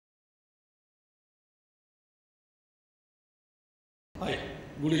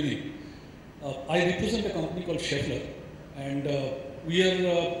Good evening. I represent a company called Scheffler, and we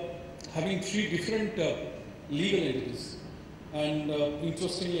are having three different legal entities. And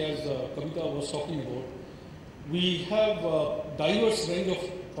interestingly, as Kavita was talking about, we have a diverse range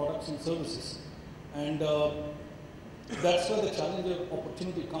of products and services. And that's where the challenge of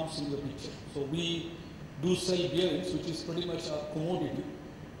opportunity comes into the picture. So we do sell bearings, which is pretty much a commodity.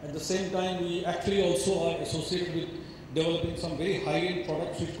 At the same time, we actually also are associated with developing some very high-end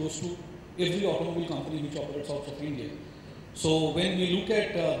products which goes to every automobile company which operates out of India. So when we look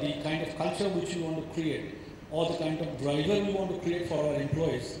at the kind of culture which we want to create or the kind of driver we want to create for our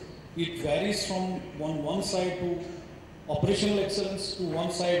employees, it varies from one side to operational excellence to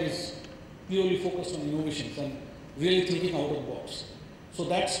one side is purely focused on innovations and really thinking out of the box. So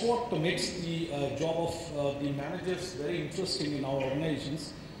that's what makes the job of the managers very interesting in our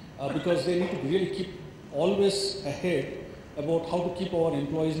organizations because they need to really keep always ahead about how to keep our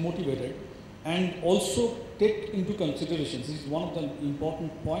employees motivated and also take into consideration, this is one of the important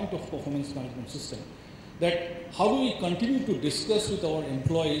point of performance management system, that how do we continue to discuss with our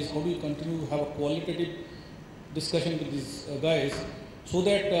employees, how do we continue to have a qualitative discussion with these guys so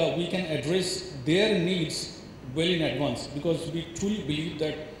that we can address their needs well in advance, because we truly believe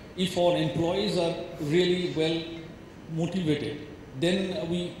that if our employees are really well motivated, then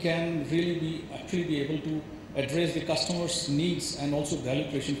we can really actually be able to address the customer's needs and also value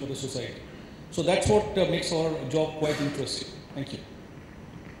creation for the society. So that's what makes our job quite interesting. Thank you.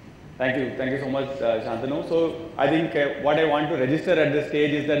 Thank you so much, Shantanu. So I think what I want to register at this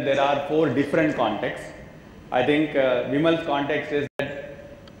stage is that there are 4 different contexts. I think Vimal's context is that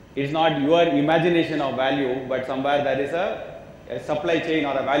it's not your imagination of value, but somewhere there is a supply chain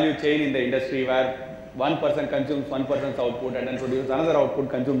or a value chain in the industry where one person consumes one person's output and then produces another output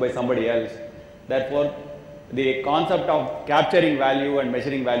consumed by somebody else. Therefore, the concept of capturing value and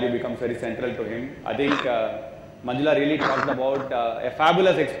measuring value becomes very central to him. I think Manjula really talked about a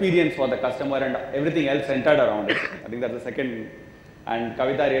fabulous experience for the customer and everything else centered around it. I think that's the second. And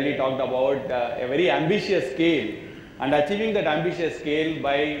Kavita really talked about a very ambitious scale and achieving that ambitious scale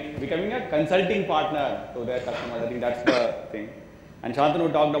by becoming a consulting partner to their customers. I think that's the thing. And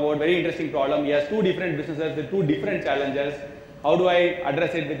Shantanu talked about very interesting problem. He has 2 different businesses with 2 different challenges. How do I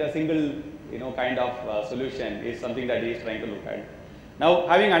address it with a single kind of solution is something that he is trying to look at. Now,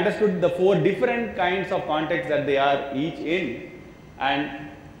 having understood the 4 different kinds of contexts that they are each in, and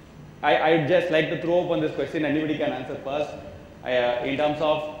I'd just like to throw open this question, anybody can answer first, in terms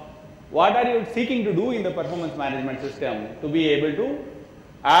of what are you seeking to do in the performance management system to be able to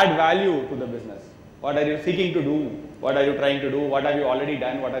add value to the business? What are you seeking to do? What are you trying to do? What have you already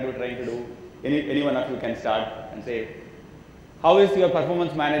done? What are you trying to do? Any one of you can start and say, how is your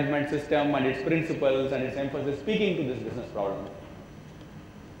performance management system and its principles and its emphasis speaking to this business problem?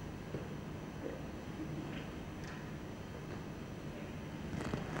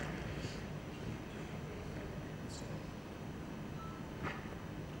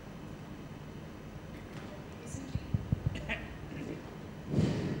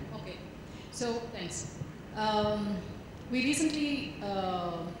 Okay, so thanks. We recently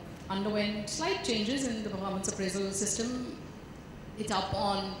underwent slight changes in the performance appraisal system. It's up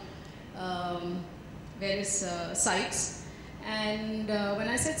on various sites. And when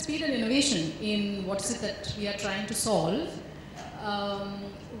I said speed and innovation in what is it that we are trying to solve,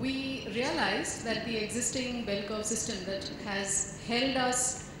 we realized that the existing bell curve system that has held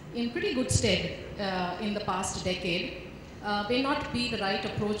us in pretty good stead in the past decade may not be the right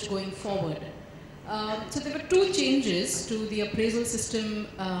approach going forward. So there were 2 changes to the appraisal system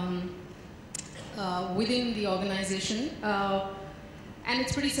within the organization. And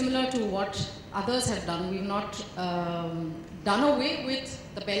it's pretty similar to what others have done. We've not done away with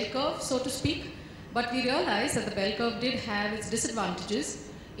the bell curve, so to speak, but we realized that the bell curve did have its disadvantages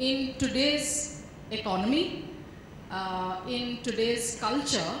in today's economy, in today's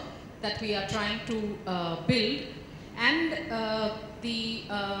culture that we are trying to build, and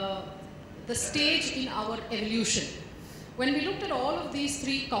the stage in our evolution. When we looked at all of these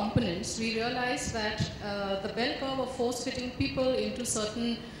 3 components, we realized that the bell curve of force-fitting people into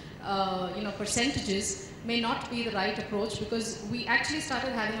certain percentages may not be the right approach, because we actually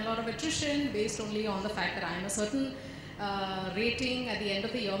started having a lot of attrition based only on the fact that I am a certain rating. At the end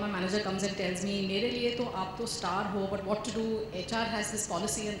of the year, my manager comes and tells me, "Mere liye to aap to star ho, but what to do? HR has this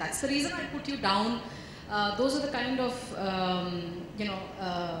policy, and that's the reason I put you down." Those are the kind of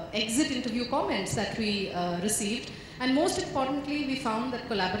exit interview comments that we received. And most importantly, we found that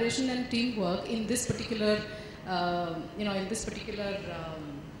collaboration and teamwork in this particular,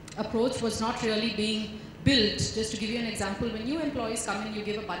 approach was not really being built, just to give you an example, when new employees come in, you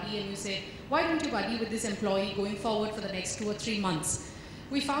give a buddy and you say, why don't you buddy with this employee going forward for the next 2 or 3 months?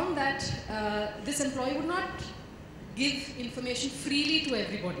 We found that this employee would not give information freely to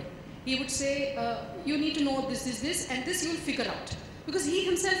everybody. He would say, you need to know this, and this you'll figure out. Because he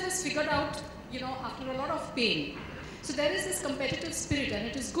himself has figured out, after a lot of pain. So there is this competitive spirit, and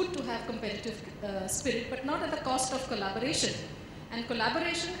it is good to have competitive spirit, but not at the cost of collaboration. And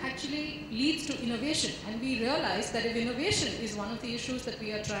collaboration actually leads to innovation. And we realize that if innovation is one of the issues that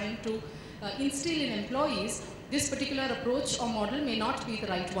we are trying to instill in employees, this particular approach or model may not be the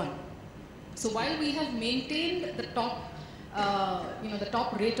right one. So while we have maintained the top, the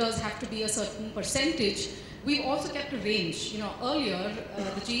top raters have to be a certain percentage, we've also kept a range. Earlier,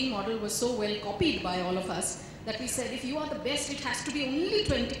 the GE model was so well copied by all of us that we said, if you are the best, it has to be only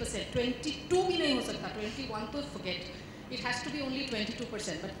 20%. 22 bhi nahi ho sakta, 21 to forget. It has to be only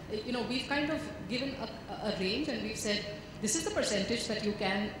 22%. But we've kind of given a range, and we've said, this is the percentage that you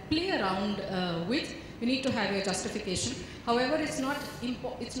can play around with. You need to have your justification. However,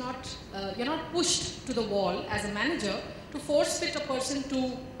 you're not pushed to the wall as a manager to force fit a person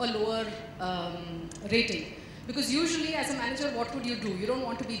to a lower rating. Because usually as a manager, what would you do? You don't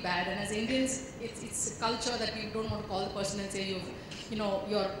want to be bad. And as Indians, it's a culture that we don't want to call the person and say, you're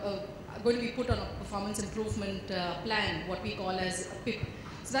going to be put on a performance improvement plan, what we call as a PIP.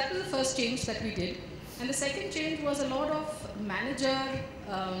 So that was the first change that we did. And the second change was a lot of manager,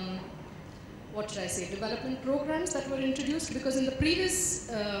 development programs that were introduced, because in the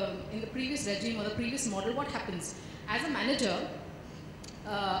previous regime or the previous model, what happens? As a manager,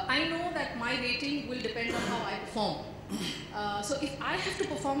 I know that my rating will depend on how I perform. So if I have to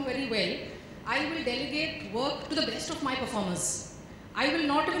perform very well, I will delegate work to the best of my performers. I will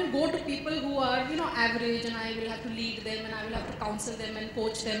not even go to people who are, average, and I will have to lead them, and I will have to counsel them and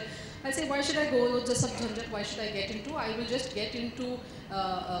coach them. I'll say, why should I go with the subject? Why should I get into? I will just get into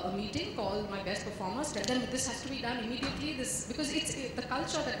a meeting, call my best performers, tell them this has to be done immediately. Because the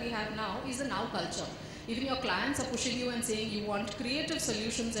culture that we have now is the now culture. Even your clients are pushing you and saying you want creative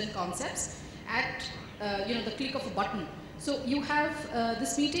solutions and concepts at the click of a button. So you have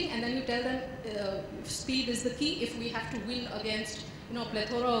this meeting, and then you tell them speed is the key. If we have to win against a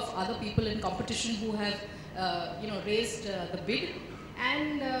plethora of other people in competition who have raised the bid,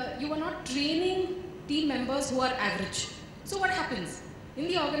 and you are not training team members who are average. So what happens? In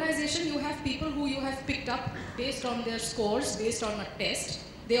the organization, you have people who you have picked up based on their scores, based on a test.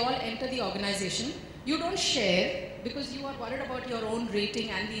 They all enter the organization. You don't share because you are worried about your own rating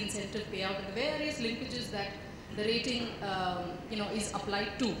and the incentive payout and the various linkages that the rating is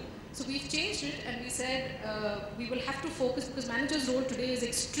applied to. So we've changed it, and we said we will have to focus, because manager's role today is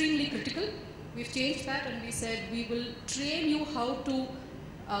extremely critical. We've changed that, and we said we will train you how to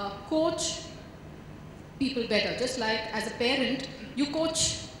coach people better. Just like as a parent, you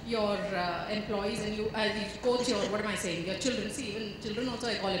coach your employees, and you coach your, your children. See, even children also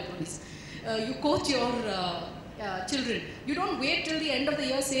I call employees. You coach your children. You don't wait till the end of the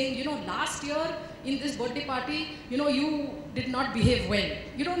year saying, last year in this birthday party, you did not behave well.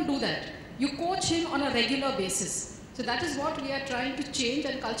 You don't do that. You coach him on a regular basis. So that is what we are trying to change,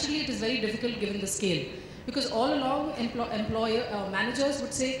 and culturally it is very difficult given the scale. Because all along managers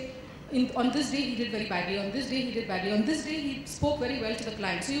would say, on this day he did very badly, on this day he did badly, on this day he spoke very well to the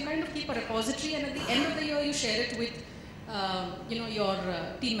client. So you kind of keep a repository, and at the end of the year you share it with your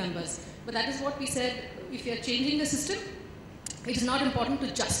team members. But that is what we said, if you are changing the system, it is not important to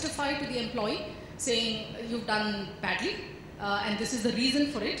justify to the employee saying you've done badly and this is the reason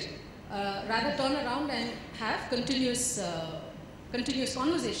for it. Rather turn around and have continuous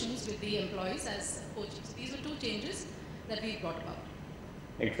conversations with the employees as coaches. So these are two changes that we brought about.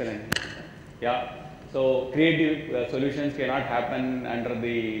 Excellent. Yeah. So creative solutions cannot happen under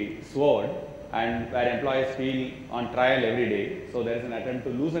the sword, and where employees feel on trial every day. So there is an attempt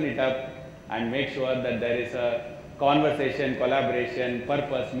to loosen it up and make sure that there is a conversation, collaboration,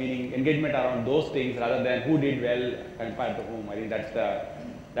 purpose, meaning engagement around those things rather than who did well compared to whom. I think that's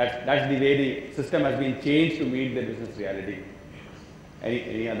the way the system has been changed to meet the business reality.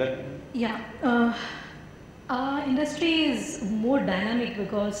 Any other? Yeah. Our industry is more dynamic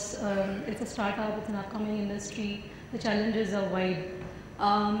because it's a startup, it's an upcoming industry, the challenges are wide.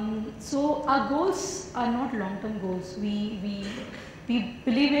 So our goals are not long-term goals. We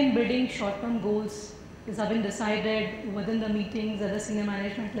believe in building short-term goals. These have been decided within the meetings at the senior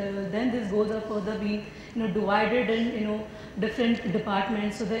management level. Then these goals are further being divided in different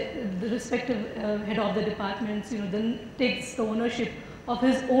departments. So the respective head of the departments then takes the ownership of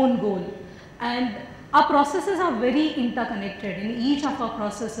his own goal. And Our processes are very interconnected. In each of our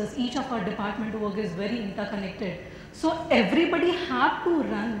processes, each of our department work is very interconnected. So everybody have to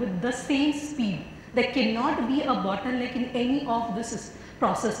run with the same speed. There cannot be a bottleneck in any of these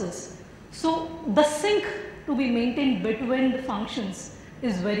processes. So the sync to be maintained between the functions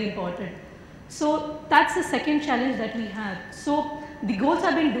is very important. So that's the second challenge that we have. So the goals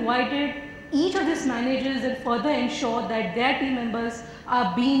have been divided. Each of these managers will further ensure that their team members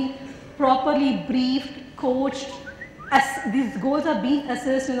are being properly briefed, coached, as these goals are being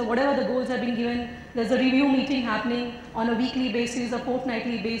assessed, whatever the goals have been given, there's a review meeting happening on a weekly basis, a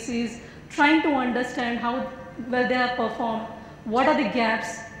fortnightly basis, trying to understand how well they have performed, what are the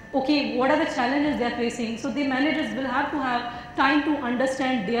gaps, okay, what are the challenges they are facing. So the managers will have to have time to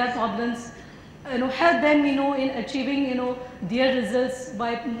understand their problems, help them, in achieving, their results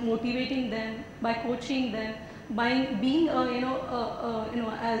by motivating them, by coaching them, by being,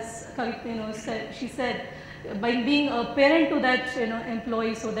 as Kavita, she said, by being a parent to that,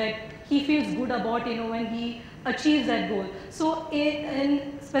 employee, so that he feels good about, when he achieves that goal. So,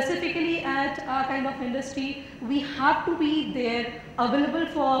 specifically at our kind of industry, we have to be there, available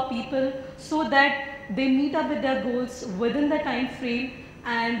for our people, so that they meet up with their goals within the time frame,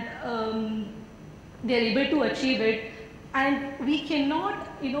 and they are able to achieve it. And we cannot,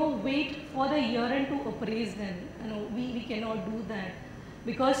 wait for the year end to appraise them. We cannot do that,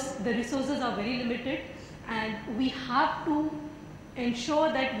 because the resources are very limited, and we have to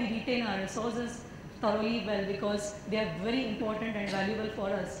ensure that we retain our resources thoroughly well, because they are very important and valuable for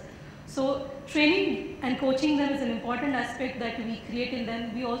us. So training and coaching them is an important aspect that we create in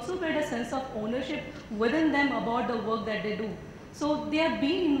them. We also build a sense of ownership within them about the work that they do. So they are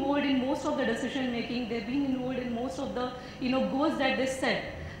being involved in most of the decision making, they're being involved in most of the goals that they set.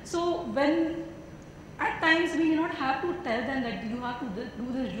 So when at times we do not have to tell them that you have to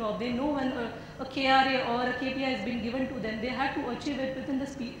do this job. They know when a KRA or a KPI has been given to them, they have to achieve it within the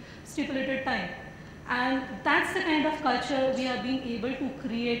stipulated time. And that's the kind of culture we are being able to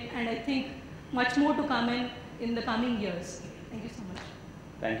create, and I think much more to come in the coming years. Thank you so much.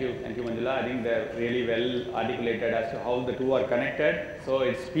 Thank you, Manjula. I think they're really well articulated as to how the two are connected. So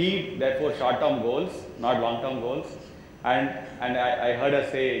it's speed, therefore short-term goals, not long-term goals. And I heard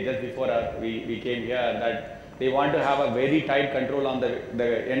us say just before we came here that they want to have a very tight control on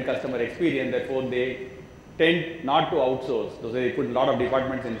the end customer experience. Therefore, they tend not to outsource. So they put a lot of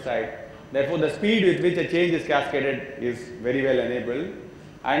departments inside. Therefore, the speed with which a change is cascaded is very well enabled.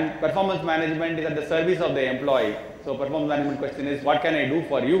 And performance management is at the service of the employee. So performance management question is, what can I do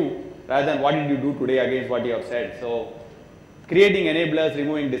for you, rather than what did you do today against what you have said. So creating enablers,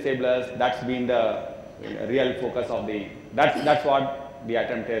 removing disablers, that's been the real focus of that's what the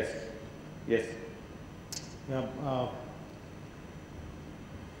attempt is. Yes. Yeah,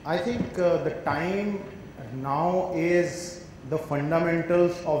 I think the time now is the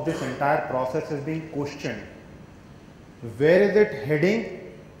fundamentals of this entire process is being questioned. Where is it heading?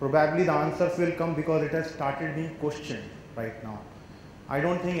 Probably the answers will come because it has started being questioned right now. I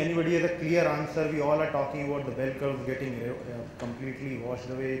don't think anybody has a clear answer. We all are talking about the bell curves getting completely washed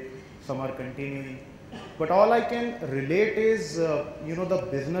away, some are continuing. But all I can relate is, the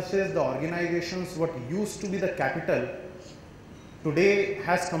businesses, the organizations, what used to be the capital, today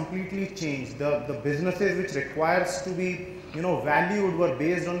has completely changed. The businesses which requires to be, valued were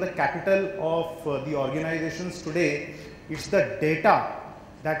based on the capital of the organizations. Today, it's the data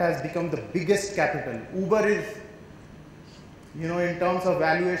that has become the biggest capital. Uber is, in terms of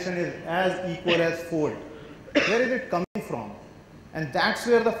valuation, is as equal as Ford. Where is it coming from? And that's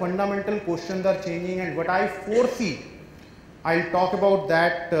where the fundamental questions are changing. And what I foresee, I'll talk about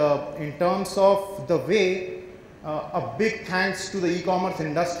that in terms of the way, a big thanks to the e-commerce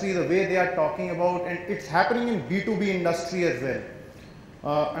industry, the way they are talking about, and it's happening in B2B industry as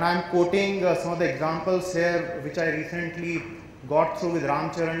well. And I'm quoting some of the examples here, which I recently got through with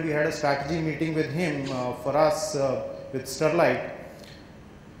Ramcharan. We had a strategy meeting with him for us with Sterlite.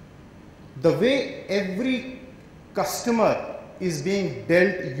 The way every customer is being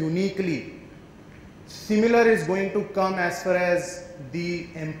dealt uniquely, similar is going to come as far as the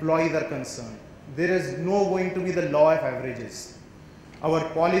employees are concerned. There is no going to be the law of averages. Our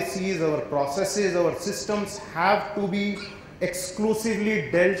policies, our processes, our systems have to be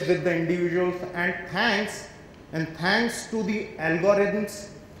exclusively dealt with the individuals, and thanks to the algorithms,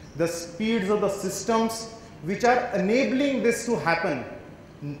 the speeds of the systems which are enabling this to happen,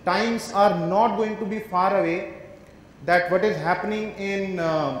 times are not going to be far away that what is happening in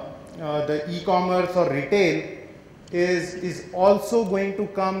the e-commerce or retail is also going to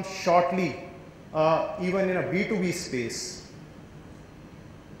come shortly, even in a B2B space.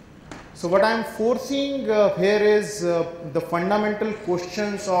 So what I am foreseeing here is the fundamental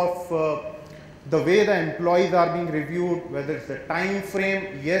questions of the way the employees are being reviewed, whether it's the time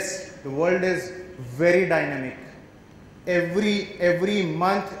frame. Yes, the world is very dynamic. Every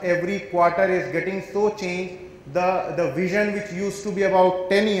month, every quarter is getting so changed. The vision which used to be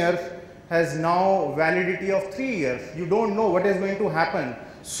about 10 years has now validity of 3 years. You don't know what is going to happen.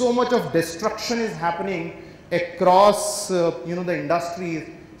 So much of destruction is happening across the industries.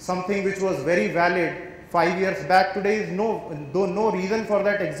 Something which was very valid 5 years back today is no reason for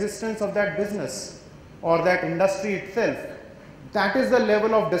that existence of that business or that industry itself. That is the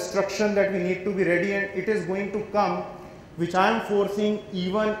level of destruction that we need to be ready, and it is going to come, which I am foreseeing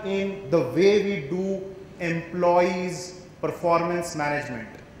even in the way we do employees performance management.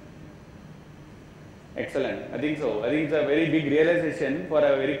 Excellent. I think so. I think it's a very big realization for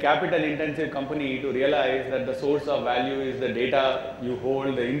a very capital intensive company to realize that the source of value is the data you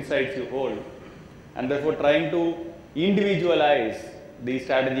hold, the insights you hold, and therefore trying to individualize the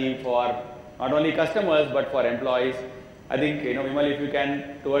strategy for not only customers but for employees. I think, Vimal, if you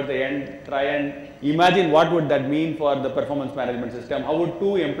can towards the end try and imagine what would that mean for the performance management system. How would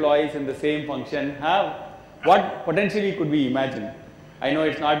two employees in the same function have, what potentially could we imagine? I know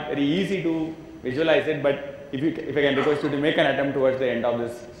it's not very easy to visualize it, but if I can request you to make an attempt towards the end of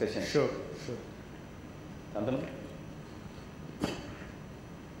this session. Sure. Shantanu?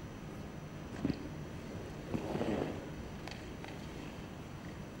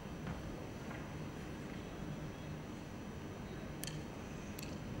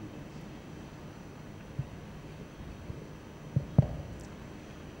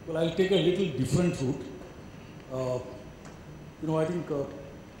 Well, I'll take a little different route. I think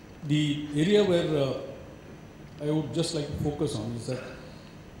the area where I would just like to focus on is that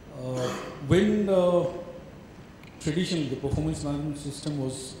when traditionally the performance management system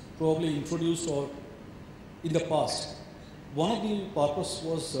was probably introduced, or in the past, one of the purpose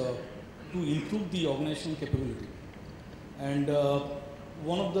was to improve the organizational capability, and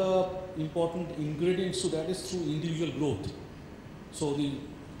one of the important ingredients to that is through individual growth. So the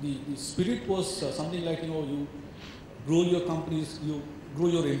spirit was something like, you grow your companies, you grow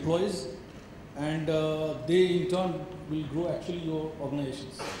your employees, and they in turn will grow actually your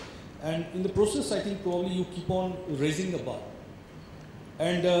organizations. And in the process, I think probably you keep on raising the bar.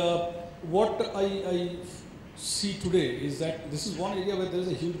 And what I see today is that this is one area where there is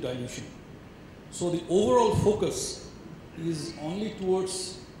a huge dilution. So the overall focus is only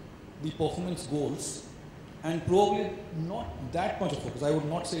towards the performance goals, and probably not that much of focus. I would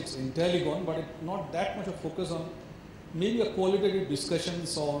not say it's entirely gone, but not that much of focus on maybe a qualitative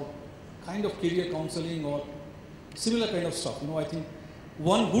discussions or kind of career counseling or similar kind of stuff. I think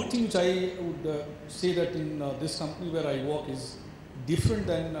one good thing which I would say that in this company where I work is different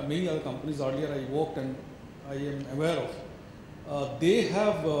than many other companies earlier I worked and I am aware of. They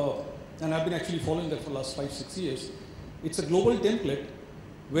have, and I've been actually following that for the last 5-6 years, it's a global template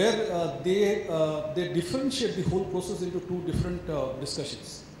where they differentiate the whole process into two different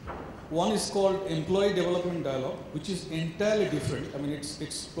discussions. One is called employee development dialogue, which is entirely different. I mean,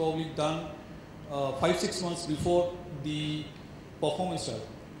 it's probably done 5-6 months before the performance dialogue,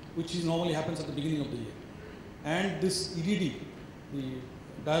 which normally happens at the beginning of the year. And this EDD, the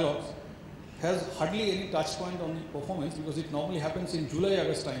dialogues, has hardly any touch point on the performance because it normally happens in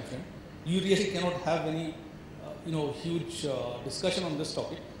July-August time frame. You really cannot have any huge discussion on this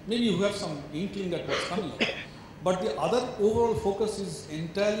topic. Maybe you have some inkling that what's coming. But the other overall focus is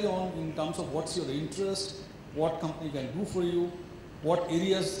entirely on in terms of what's your interest, what company can do for you, what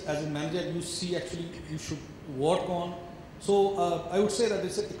areas as a manager you see actually you should work on. So I would say that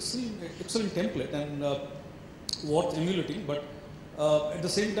it's an excellent template and worth emulating, but at the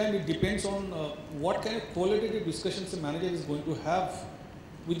same time it depends on what kind of qualitative discussions the manager is going to have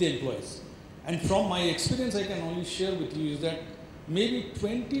with the employees. And from my experience I can only share with you is that maybe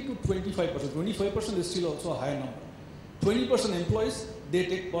 20 to 25%, 25% is still also a higher number. 20% employees, they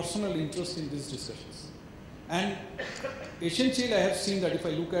take personal interest in these discussions. And essentially I have seen that if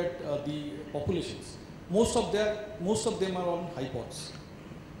I look at the populations, most of them are on high pods.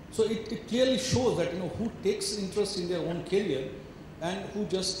 So it clearly shows that who takes interest in their own career and who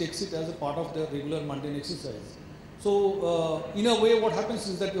just takes it as a part of their regular mundane exercise. So in a way what happens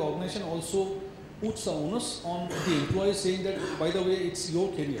is that the organization also puts the onus on the employee saying that, by the way, it's your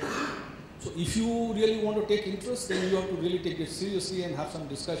career. So if you really want to take interest, then you have to really take it seriously and have some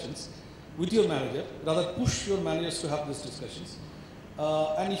discussions with your manager, rather push your managers to have these discussions.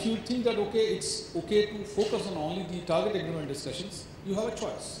 And if you think that, okay, it's okay to focus on only the target agreement discussions, you have a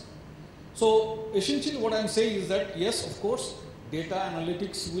choice. So essentially what I'm saying is that, yes, of course, data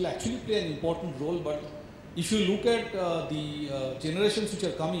analytics will actually play an important role, but if you look at the generations which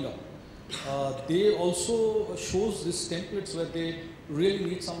are coming up, they also shows these templates where they really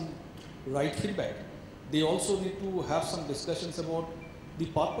need some right feedback. They also need to have some discussions about the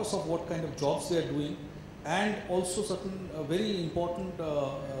purpose of what kind of jobs they are doing, and also certain very important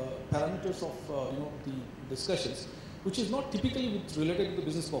parameters of the discussions, which is not typically related to the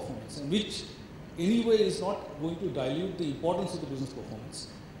business performance, and which anyway is not going to dilute the importance of the business performance,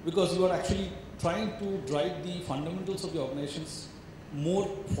 because you are actually trying to drive the fundamentals of the organizations more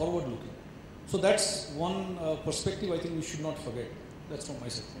forward looking. So that's one perspective I think we should not forget. That's from my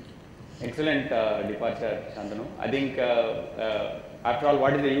side. Thank you. Excellent departure, Shantanu. I think after all,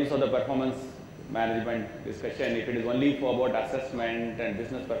 what is the use of the performance management discussion if it is only for about assessment and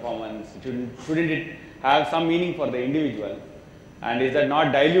business performance? Shouldn't it have some meaning for the individual? And is that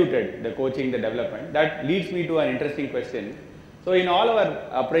not diluted, the coaching, the development? That leads me to an interesting question. So in all our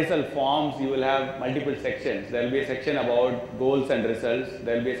appraisal forms, you will have multiple sections. There will be a section about goals and results.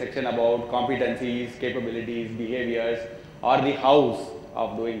 There will be a section about competencies, capabilities, behaviors, or the hows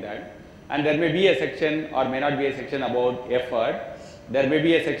of doing that. And there may be a section or may not be a section about effort. There may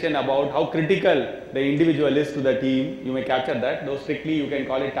be a section about how critical the individual is to the team. You may capture that. Though strictly you can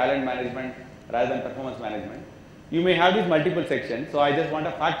call it talent management rather than performance management. You may have these multiple sections. So I just want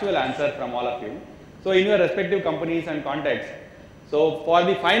a factual answer from all of you. So in your respective companies and contexts, so for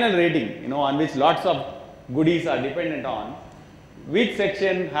the final rating, on which lots of goodies are dependent on, which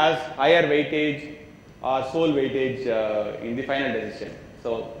section has higher weightage or sole weightage in the final decision?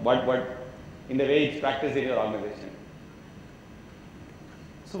 So what in the way it's practiced in your organization?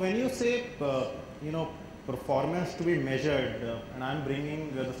 So when you say, performance to be measured, and I'm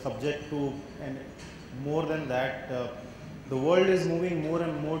bringing the subject to, and more than that, the world is moving more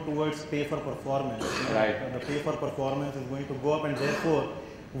and more towards pay for performance. Right. The pay for performance is going to go up, and therefore,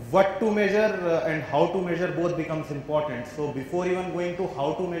 what to measure and how to measure both becomes important. So before even going to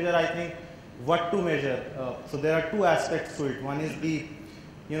how to measure, I think what to measure. So there are two aspects to it. One is the,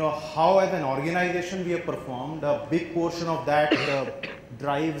 how as an organization we have performed. A big portion of that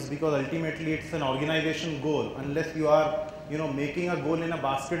drives, because ultimately it's an organization goal. Unless you are, making a goal in a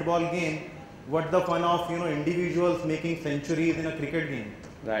basketball game, what the fun of individuals making centuries in a cricket game?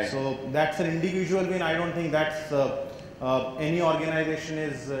 Right. So that's an individual win. I don't think that's any organization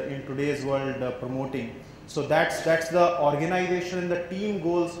is in today's world promoting. So that's the organization and the team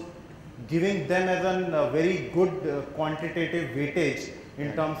goals, giving them as a very good quantitative weightage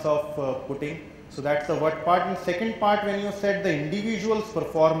in terms of putting. So that's the what part. And second part, when you said the individual's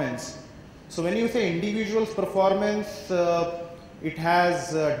performance. So when you say individual's performance, it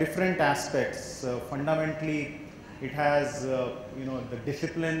has different aspects. Fundamentally, it has the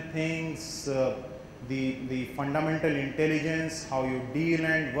discipline things, the fundamental intelligence, how you deal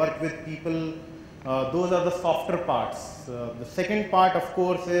and work with people. Those are the softer parts. The second part, of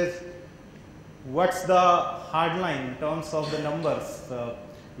course, is what's the hard line in terms of the numbers.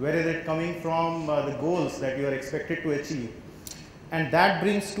 Where is it coming from? The goals that you are expected to achieve, and that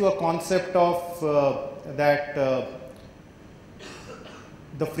brings to a concept of that.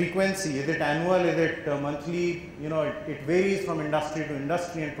 The frequency, is it annual, is it monthly? It varies from industry to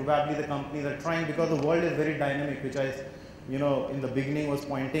industry, and probably the companies are trying, because the world is very dynamic, which I, in the beginning was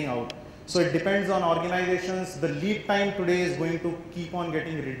pointing out. So it depends on organizations. The lead time today is going to keep on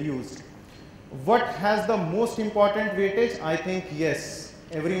getting reduced. What has the most important weightage? I think yes,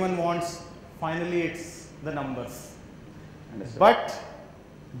 everyone wants, finally it's the numbers. Understood. But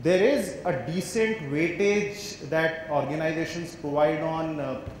there is a decent weightage that organizations provide on,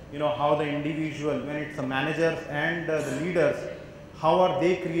 how the individual, when it's the managers and the leaders, how are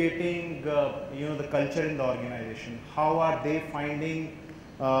they creating, the culture in the organization? How are they finding,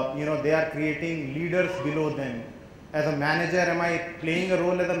 they are creating leaders below them? As a manager, am I playing a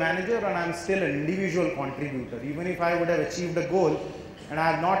role as a manager, and I'm still an individual contributor? Even if I would have achieved a goal and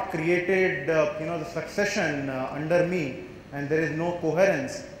I have not created, the succession under me, and there is no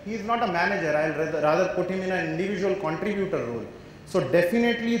coherence, he is not a manager. I'll rather put him in an individual contributor role. So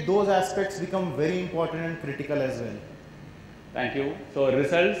definitely those aspects become very important and critical as well. Thank you. So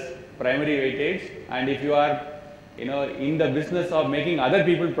results, primary weightage, and if you are in the business of making other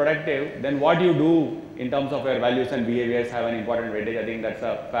people productive, then what you do in terms of your values and behaviors have an important weightage. I think that's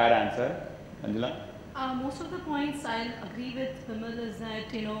a fair answer. Anjula? Most of the points I'll agree with Vimal is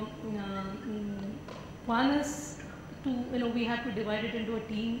that, one is to, we have to divide it into a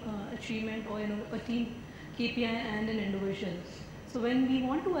team achievement, or, a team KPI and an individual. So when we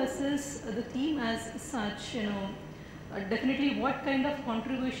want to assess the team as such, definitely what kind of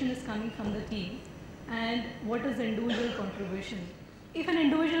contribution is coming from the team, and what is the individual contribution. If an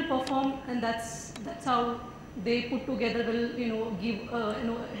individual perform, and that's how they put together will give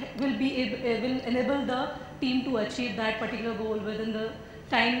will enable the team to achieve that particular goal within the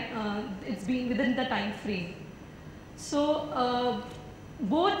time it's being within the time frame. So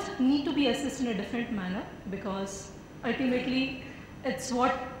both need to be assessed in a different manner, because ultimately it's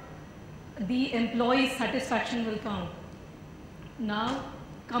what the employee's satisfaction will count. Now,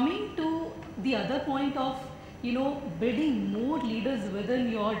 coming to the other point of building more leaders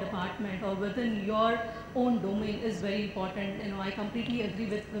within your department or within your own domain is very important. I completely agree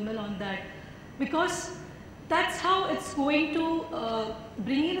with Vimal on that, because that's how it's going to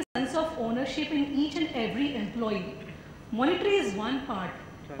bring in a sense of ownership in each and every employee. Monetary is one part,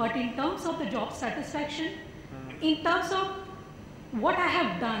 but in terms of the job satisfaction, in terms of what I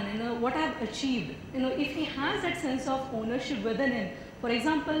have done, what I have achieved, if he has that sense of ownership within him, for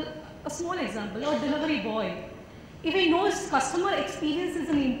example, a small example, a delivery boy, if he knows customer experience is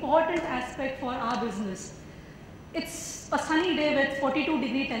an important aspect for our business, it's a sunny day with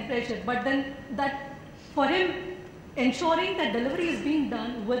 42-degree temperature, but then that for him, ensuring that delivery is being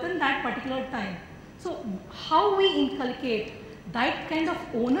done within that particular time. So how we inculcate that kind of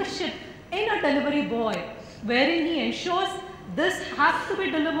ownership in a delivery boy, wherein he ensures this has to be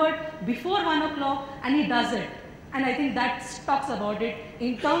delivered before 1 o'clock, and he does it. And I think that talks about it.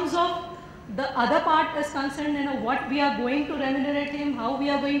 In terms of the other part is concerned, what we are going to remunerate him, how we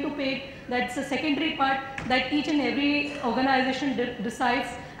are going to pay, that's a secondary part that each and every organization decides,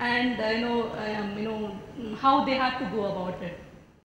 and how they have to go about it.